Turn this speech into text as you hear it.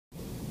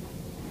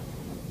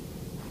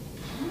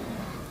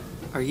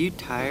Are you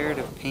tired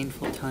of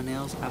painful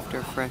toenails after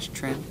a fresh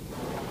trim?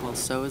 Well,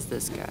 so is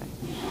this guy.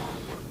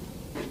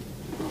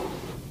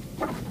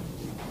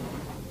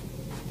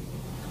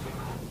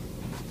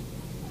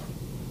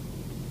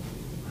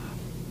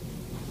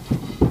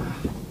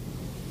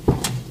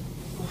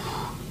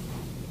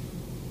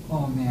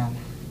 Oh man,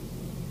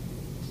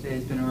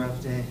 today's been a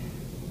rough day.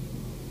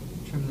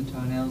 Trimmed the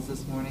toenails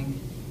this morning.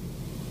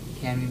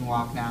 Can't even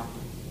walk now.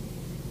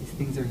 These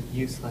things are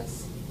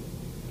useless.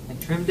 I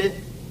trimmed it,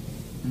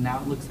 and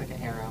now it looks like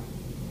an arrow.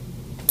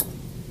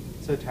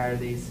 So tired of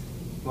these.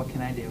 What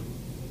can I do?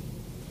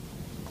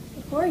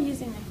 Before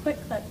using the quick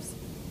clips,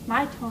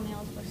 my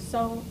toenails were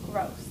so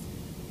gross.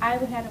 I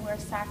had to wear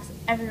socks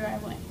everywhere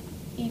I went,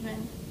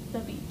 even the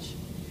beach.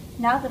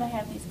 Now that I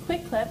have these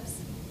quick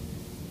clips,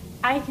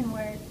 I can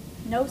wear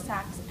no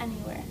socks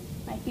anywhere.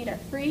 My feet are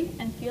free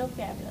and feel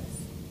fabulous.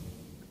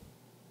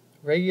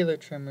 Regular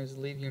trimmers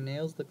leave your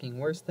nails looking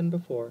worse than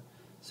before,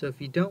 so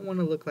if you don't want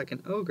to look like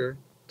an ogre,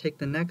 take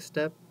the next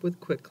step with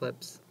quick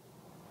clips.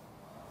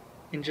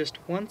 In just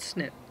one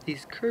snip,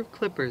 these curved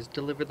clippers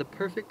deliver the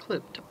perfect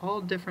clip to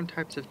all different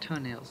types of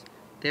toenails.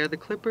 They are the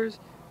clippers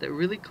that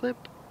really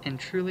clip and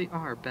truly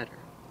are better.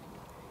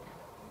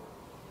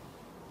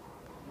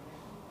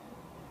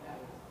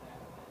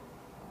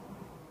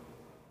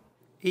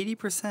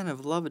 "80%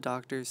 of love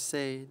doctors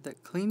say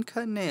that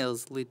clean-cut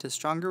nails lead to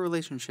stronger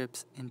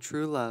relationships and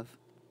true love."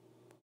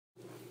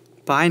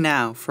 Buy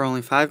now. For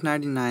only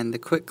 $5.99, the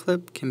quick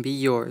clip can be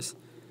yours.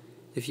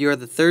 If you are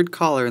the third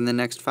caller in the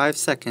next 5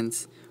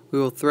 seconds, we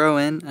will throw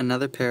in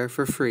another pair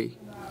for free.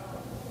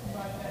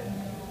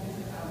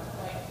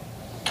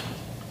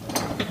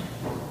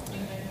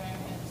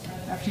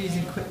 After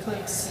using quick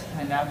clips,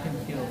 I now can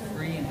feel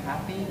free and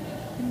happy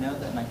and know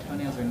that my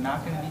toenails are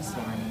not going to be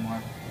sore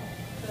anymore.